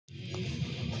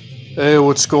Hey,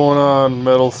 what's going on,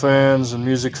 metal fans and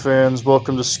music fans?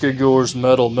 Welcome to Skidgore's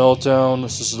Metal Meltdown.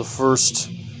 This is the first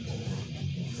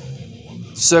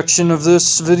section of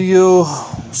this video,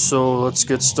 so let's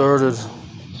get started.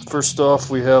 First off,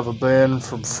 we have a band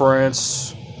from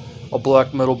France, a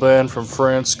black metal band from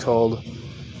France called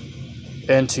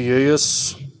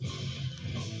Antiaeus,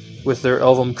 with their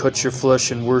album Cut Your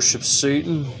Flesh and Worship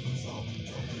Satan.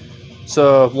 It's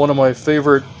one of my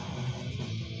favorite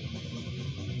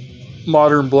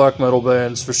modern black metal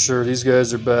bands for sure. These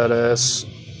guys are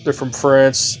badass. They're from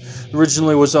France.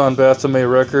 Originally was on Baphomet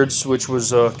Records, which was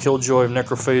Killjoy of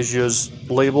Necrophasia's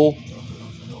label.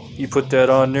 He put that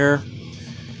on there.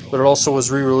 But it also was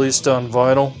re-released on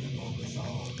vinyl.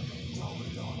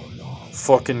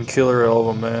 Fucking killer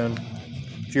album, man.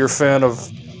 If you're a fan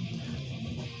of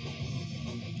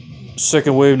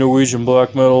second wave Norwegian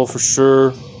black metal, for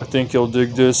sure, I think you'll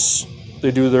dig this. They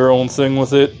do their own thing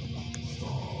with it.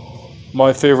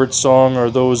 My favorite song are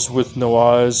Those With No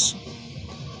Eyes.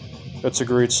 That's a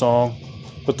great song.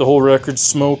 But the whole record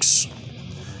smokes.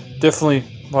 Definitely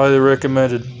highly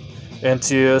recommended.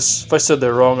 Antiaeus. If I said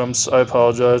that wrong, I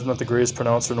apologize. I'm not the greatest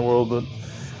pronouncer in the world, but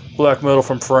black metal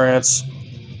from France.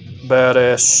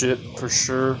 Badass shit for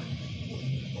sure.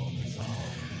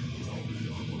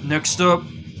 Next up,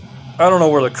 I don't know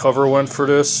where the cover went for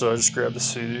this, so I just grabbed the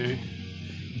CD.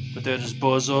 But that is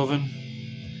Buzz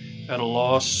Oven at a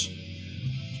Loss.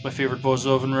 My favorite Buzz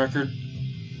Oven record.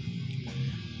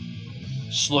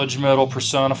 Sludge metal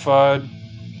personified.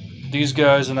 These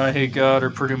guys and I Hate God are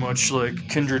pretty much like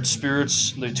kindred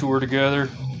spirits. They tour together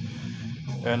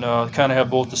and kind of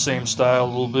have both the same style a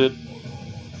little bit.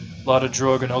 A lot of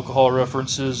drug and alcohol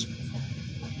references.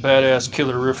 Badass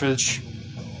killer riffage.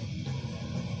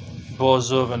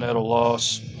 Buzz Oven at a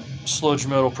Loss. Sludge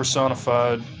metal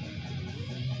personified.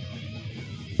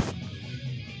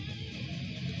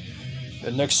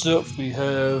 And next up, we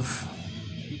have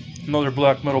another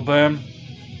black metal band.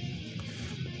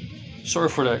 Sorry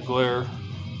for that glare.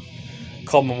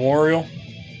 Called Memorial.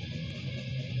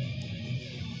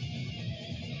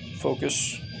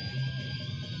 Focus.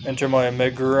 Enter my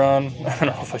Megaron. I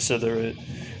don't know if I said that right.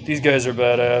 These guys are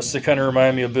badass. They kind of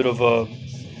remind me a bit of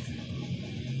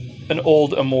an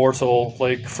old Immortal,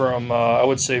 like from, I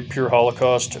would say, Pure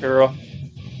Holocaust era.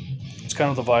 It's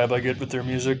kind of the vibe I get with their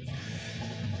music.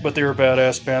 But they were a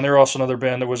badass band. They're also another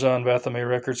band that was on Baphomet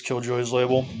Records, Killjoy's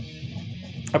label.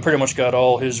 I pretty much got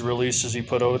all his releases he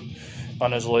put out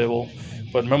on his label.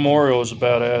 But Memorial is a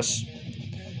badass,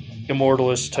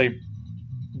 Immortalist type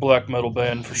black metal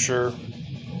band for sure.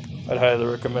 I'd highly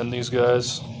recommend these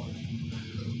guys.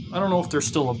 I don't know if they're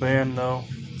still a band though.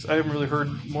 I haven't really heard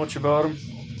much about them.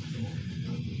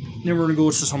 Then we're going to go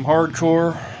to some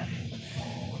hardcore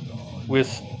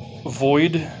with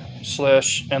Void /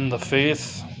 End the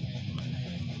Faith.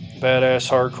 Badass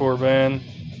hardcore band.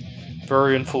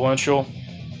 Very influential.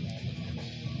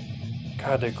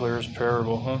 God, that glare is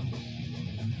terrible, huh?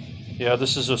 Yeah,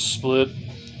 this is a split.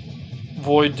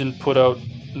 Void didn't put out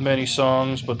many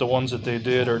songs, but the ones that they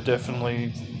did are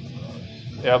definitely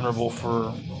admirable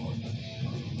for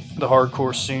the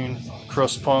hardcore scene.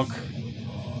 Crust punk.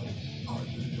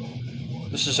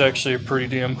 This is actually a pretty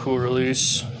damn cool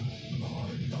release.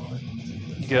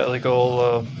 You got like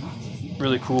all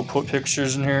really cool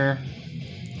pictures in here.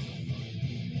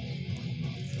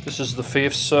 This is the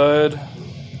Faith side.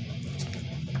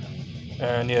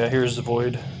 And yeah, here's the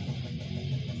Void.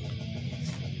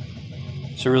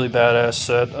 It's a really badass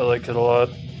set. I like it a lot.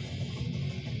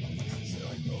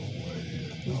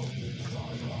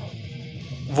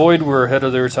 Void were ahead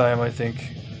of their time, I think.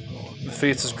 The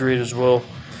Faith is great as well.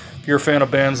 If you're a fan of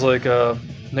bands like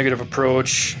Negative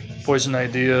Approach, Poison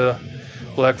Idea,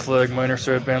 Black Flag, Minor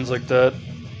Threat, bands like that,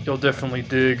 you'll definitely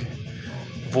dig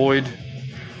Void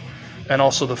and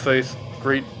also the Faith.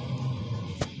 Great.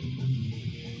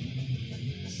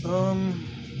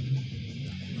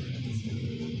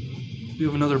 We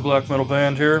have another black metal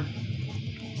band here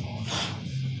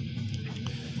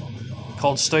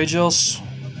called Skidgore.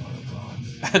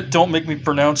 Don't make me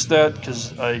pronounce that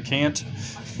because I can't.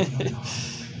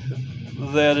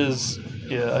 That is,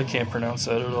 yeah, I can't pronounce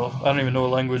that at all. I don't even know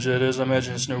what language that is. I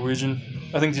imagine it's Norwegian.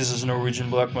 I think this is Norwegian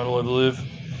black metal, I believe.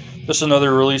 This is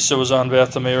another release that was on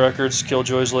Baphomet Records,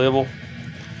 Killjoy's label.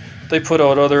 They put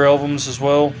out other albums as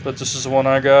well, but this is the one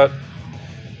I got.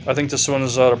 I think this one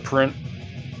is out of print.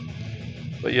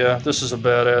 But yeah, this is a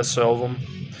badass album.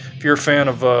 If you're a fan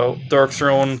of Dark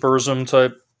Throne, Burzum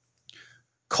type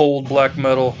cold black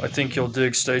metal, I think you'll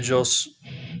dig Skidgore.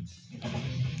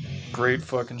 Great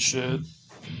fucking shit.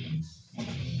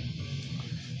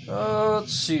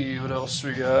 Let's see what else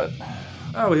we got.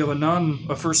 we have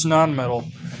a first non-metal.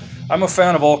 I'm a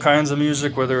fan of all kinds of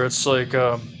music, whether it's like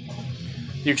the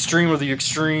extreme of the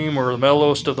extreme or the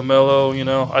mellowest of the mellow. You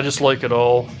know, I just like it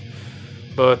all.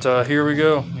 But here we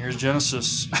go. Here's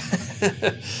Genesis.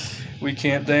 We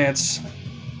Can't Dance.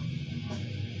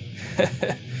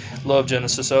 Love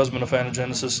Genesis. I've always been a fan of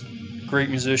Genesis. Great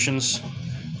musicians.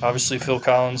 Obviously, Phil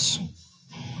Collins.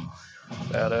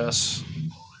 Badass.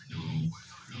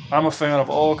 I'm a fan of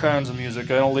all kinds of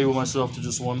music. I don't label myself to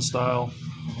just one style.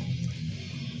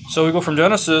 So we go from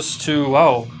Genesis to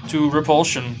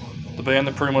Repulsion, the band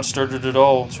that pretty much started it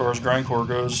all as far as grindcore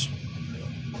goes.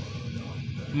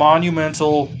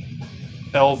 Monumental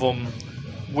album,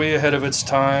 way ahead of its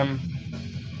time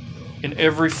in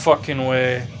every fucking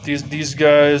way. These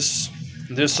guys,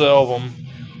 this album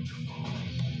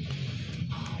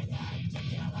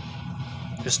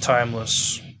is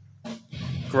timeless.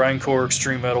 Grindcore,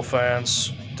 extreme metal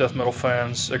fans, death metal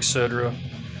fans, etc.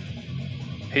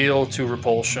 Hail to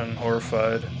Repulsion,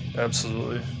 Horrified.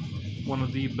 Absolutely. One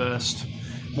of the best,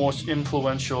 most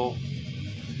influential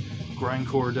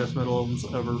grindcore death metal albums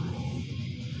ever.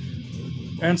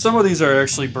 And some of these are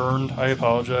actually burned. I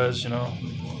apologize, you know.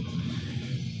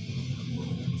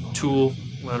 Tool,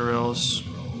 Lateralis.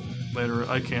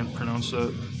 I can't pronounce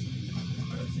that.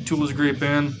 Tool is a great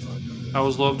band. I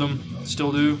always loved them.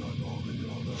 Still do.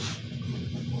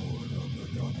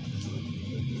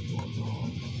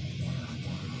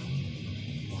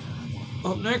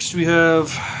 Up next we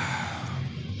have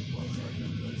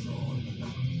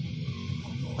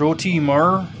Roti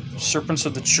Mar, Serpents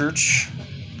of the Church.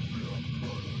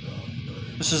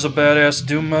 This is a badass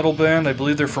doom metal band. I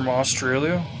believe they're from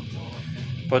Australia,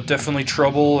 but definitely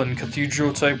trouble and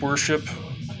cathedral type worship.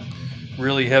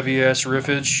 Really heavy ass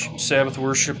riffage, Sabbath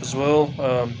worship as well.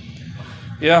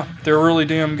 Yeah, they're really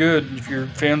damn good. If you're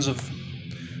fans of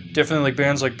definitely like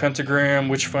bands like Pentagram,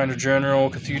 Witchfinder General,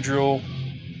 Cathedral,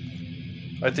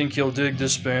 I think you'll dig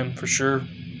this band for sure.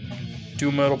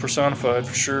 Doom metal personified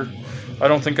for sure. I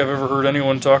don't think I've ever heard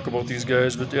anyone talk about these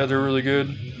guys, but yeah, they're really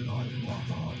good.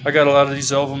 I got a lot of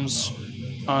these albums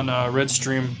on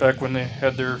Redstream back when they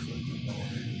had their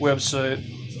website.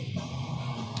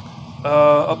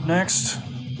 Up next,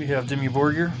 we have Dimmu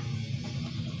Borgir.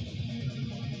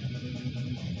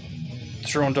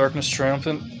 Throne Darkness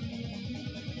Triumphant.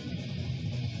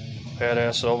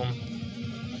 Badass album.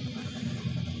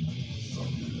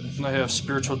 And I have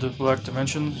Spiritual Black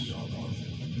Dimensions.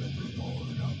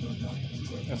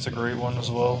 That's a great one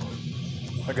as well.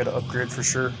 I got to upgrade for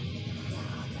sure.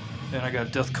 And I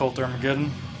got Death Cult Armageddon.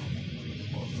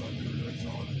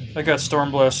 I got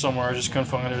Stormblast somewhere, I just couldn't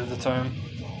find it at the time.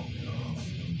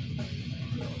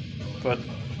 But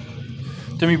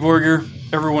Dimmu Borgir,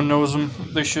 everyone knows them.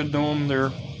 They should know them.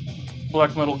 They're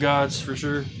black metal gods for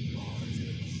sure.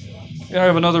 Yeah, I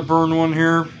have another burn one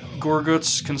here.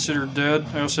 Gorguts, Considered Dead.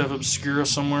 I also have Obscura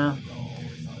somewhere.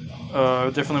 I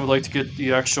definitely would like to get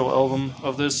the actual album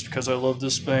of this because I love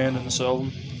this band and this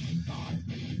album.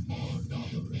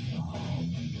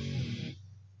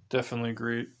 Definitely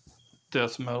great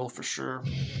death metal for sure.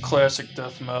 Classic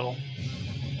death metal.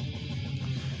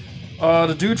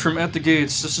 The dude from At the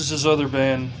Gates, this is his other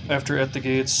band after At the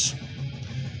Gates,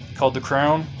 called The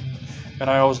Crown. And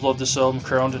I always loved this album,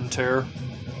 Crowned in Terror.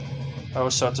 I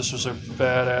always thought this was a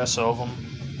badass album.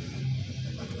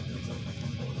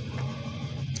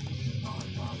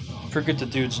 Forget the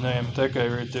dude's name. That guy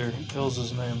right there. What the hell's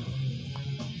his name?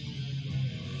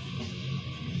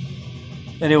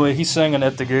 Anyway, he sang on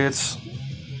At the Gates.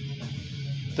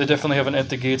 They definitely have an At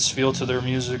the Gates feel to their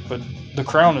music, but The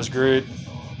Crown is great.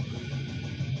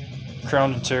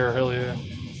 Crowned in Terror, hell yeah.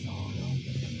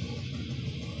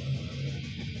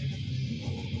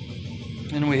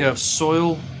 And we have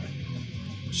Soil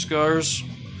Scars.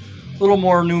 A little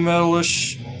more nu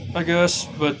metalish, I guess,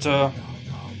 but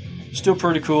still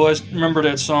pretty cool. I remember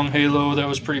that song Halo, that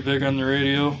was pretty big on the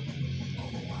radio.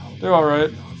 They're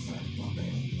alright.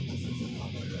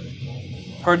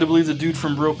 Hard to believe the dude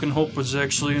from Broken Hope was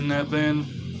actually in that band.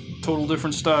 Total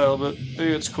different style, but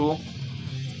hey, it's cool.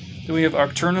 Then we have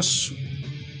Octurnus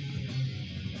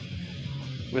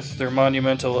with their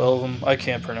monumental album. I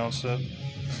can't pronounce that.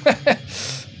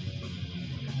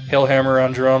 Hellhammer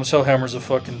on drums. Hellhammer's a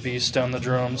fucking beast on the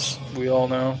drums. We all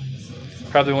know.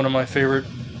 Probably one of my favorite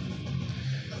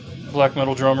black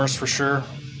metal drummers for sure.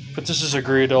 But this is a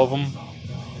great album.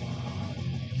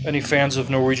 Any fans of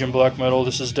Norwegian black metal,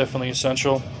 this is definitely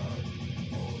essential.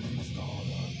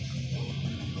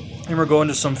 And we're going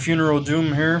to some Funeral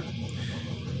Doom here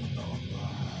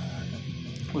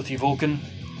with Evoken,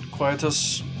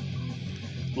 Quietus.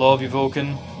 Love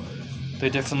Evoken. They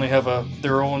definitely have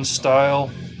their own style.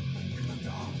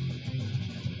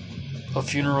 a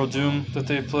Funeral Doom that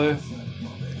they play.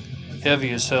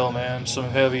 Heavy as hell, man. Some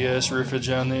heavy ass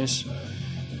riffage on these.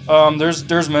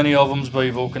 There's many albums by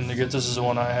Evoken to get. This is the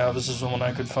one I have. This is the one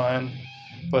I could find,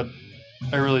 but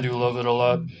I really do love it a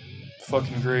lot.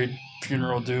 Fucking great.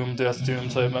 Funeral Doom, Death Doom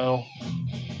type metal.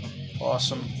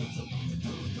 Awesome.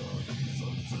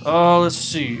 Let's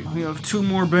see. We have two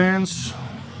more bands.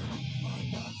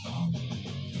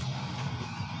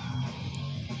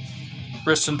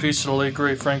 Rest in peace to the late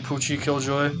great Frank Pucci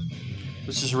Killjoy.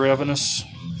 This is Ravenous.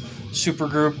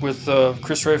 Supergroup with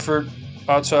Chris Reifert,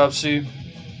 Autopsy,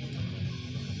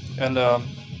 and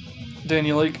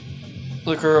Danny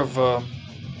Liquor of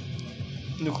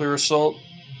Nuclear Assault,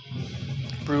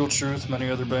 Brutal Truth, many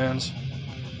other bands.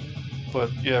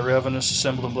 But yeah, Ravenous,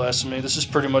 Assembled in Blasphemy. This is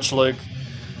pretty much like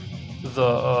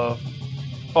the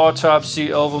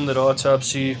Autopsy album that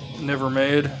Autopsy never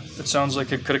made. It sounds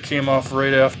like it could have came off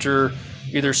right after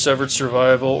either Severed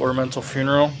Survival or Mental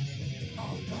Funeral.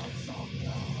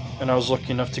 And I was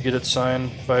lucky enough to get it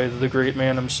signed by the great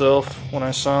man himself when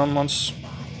I saw him once.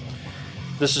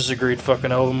 This is a great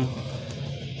fucking album.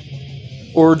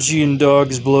 Orgy in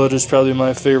Dog's Blood is probably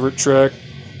my favorite track.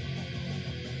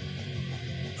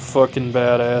 Fucking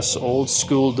badass, old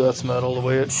school death metal, the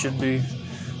way it should be.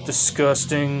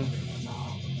 Disgusting.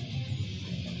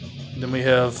 Then we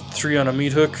have 3 on a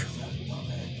Meat Hook.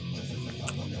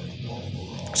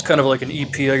 It's kind of like an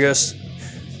EP, I guess.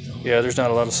 Yeah, there's not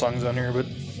a lot of songs on here, but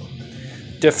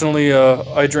definitely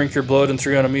I Drink Your Blood and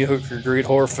 3 on a Meat Hook are great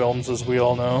horror films, as we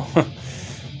all know.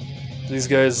 These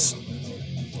guys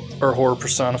are horror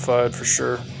personified for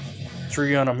sure.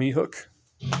 3 on a Meat Hook.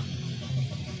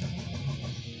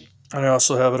 And I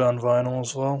also have it on vinyl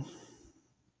as well.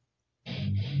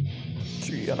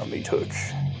 3 on a Meat Hook.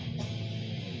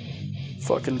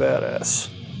 Fucking badass.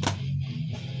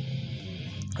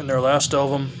 And their last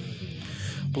album,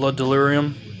 Blood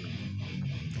Delirium,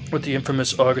 with the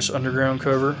infamous August Underground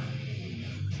cover.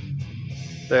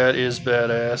 That is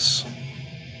badass.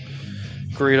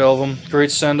 Great album,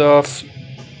 great send-off.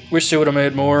 Wish they would have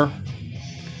made more.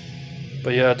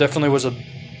 But yeah, it definitely was a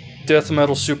death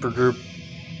metal supergroup.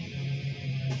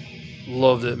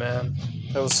 Loved it, man.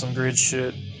 That was some great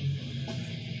shit.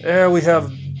 Yeah, we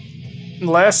have,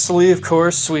 lastly, of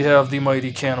course, we have the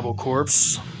mighty Cannibal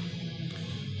Corpse.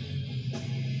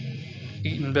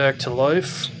 Eaten Back to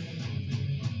Life.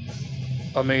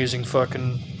 Amazing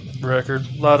fucking record.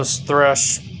 A lot of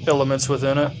thrash elements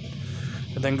within it.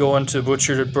 And then go into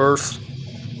Butchered at Birth.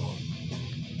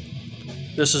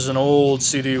 This is an old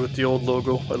CD with the old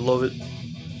logo. I love it.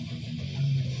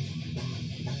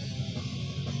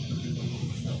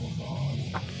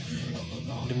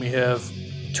 Then we have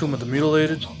Tomb of the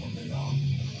Mutilated.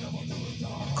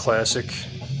 Classic.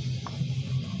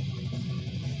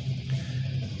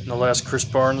 And the last Chris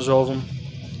Barnes album,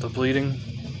 The Bleeding.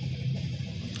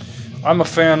 I'm a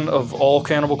fan of all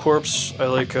Cannibal Corpse. I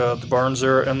like the Barnes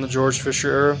era and the George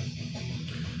Fisher era.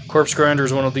 Corpse Grinder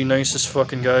is one of the nicest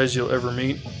fucking guys you'll ever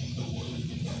meet.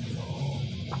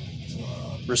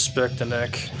 Respect the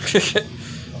Neck.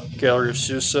 Gallery of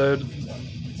Suicide.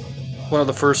 One of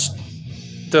the first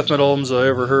death metal albums I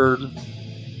ever heard.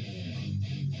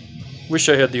 Wish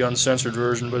I had the uncensored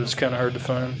version, but it's kind of hard to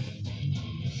find.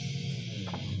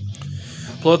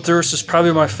 Bloodthirst is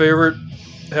probably my favorite.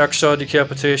 Hacksaw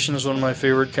Decapitation is one of my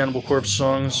favorite Cannibal Corpse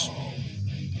songs.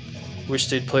 Wish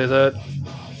they'd play that.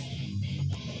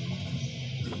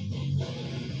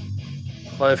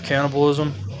 Live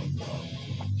Cannibalism.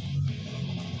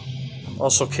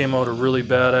 Also came out a really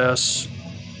badass.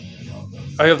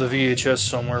 I have the VHS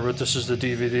somewhere, but this is the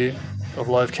DVD of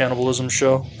Live Cannibalism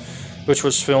show, which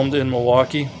was filmed in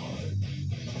Milwaukee.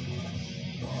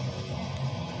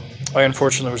 I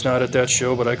unfortunately was not at that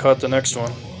show, but I caught the next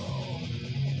one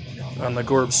on the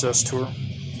Gore Obsessed tour.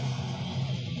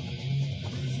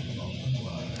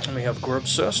 And we have Gore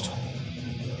Obsessed.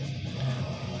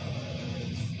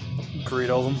 Great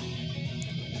album.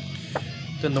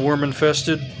 Then the Worm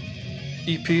Infested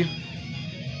EP.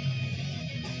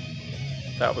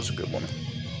 That was a good one.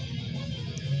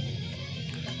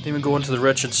 Then we go into the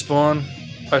Wretched Spawn.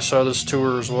 I saw this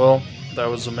tour as well. That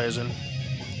was amazing.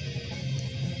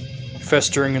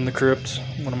 Festering in the Crypt,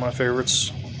 one of my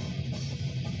favorites.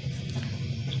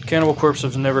 Cannibal Corpse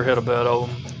have never had a bad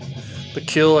album. The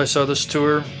Kill, I saw this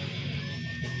tour.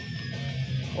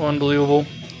 Unbelievable.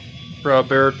 Rob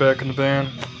Barrett back in the band.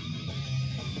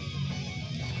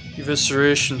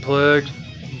 Evisceration Plague.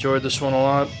 Enjoyed this one a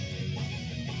lot.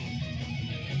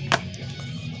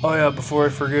 Oh yeah, before I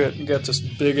forget, we got this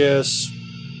big ass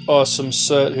awesome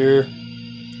set here.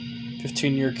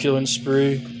 15-year Killing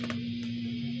Spree.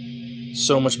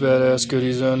 So much badass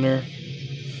goodies on there.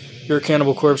 you're a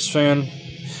Cannibal Corpse fan.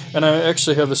 And I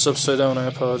actually have this upside down, I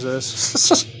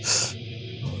apologize.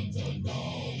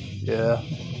 Yeah,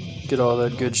 get all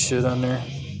that good shit on there.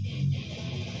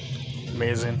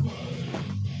 Amazing.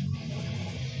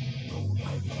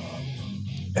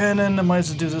 And then I might as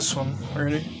well do this one.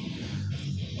 Ready?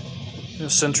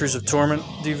 Centuries of Torment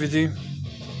DVD.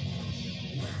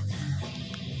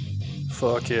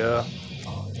 Fuck yeah.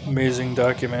 Amazing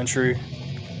documentary.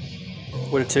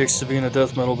 What it takes to be in a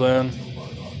death metal band.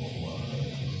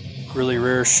 Really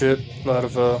rare shit. A lot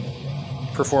of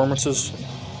performances.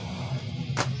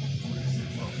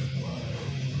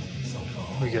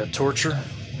 We got Torture.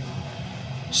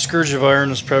 Scourge of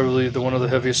Iron is probably one of the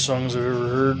heaviest songs I've ever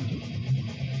heard.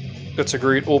 That's a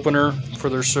great opener for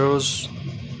their shows.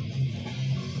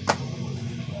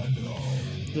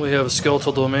 We have a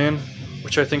Skeletal Domain,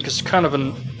 which I think is kind of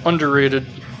an underrated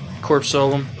Corpse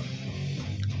album.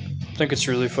 I think it's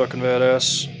really fucking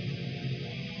badass.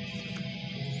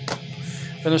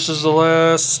 And this is the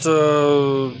last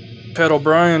Pat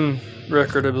O'Brien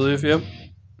record, I believe. Yep.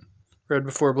 Red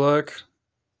Before Black.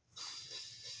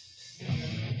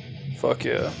 Fuck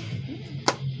yeah.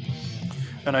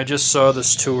 And I just saw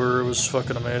this tour. It was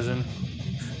fucking amazing.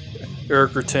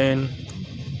 Eric Retain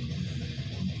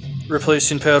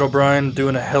replacing Pat O'Brien,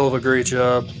 doing a hell of a great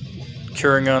job.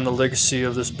 Carrying on the legacy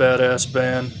of this badass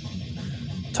band.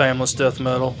 Timeless death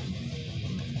metal.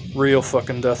 Real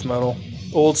fucking death metal.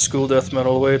 Old school death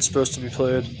metal, the way it's supposed to be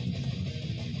played.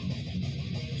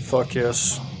 Fuck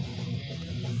yes.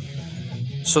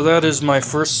 So that is my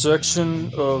first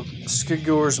section of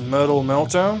Skidgore's Metal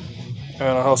Meltdown. And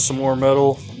I'll have some more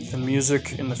metal and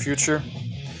music in the future.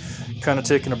 Kind of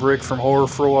taking a break from horror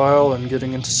for a while and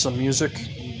getting into some music.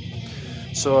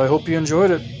 So I hope you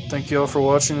enjoyed it. Thank you all for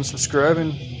watching and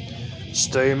subscribing.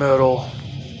 Stay metal.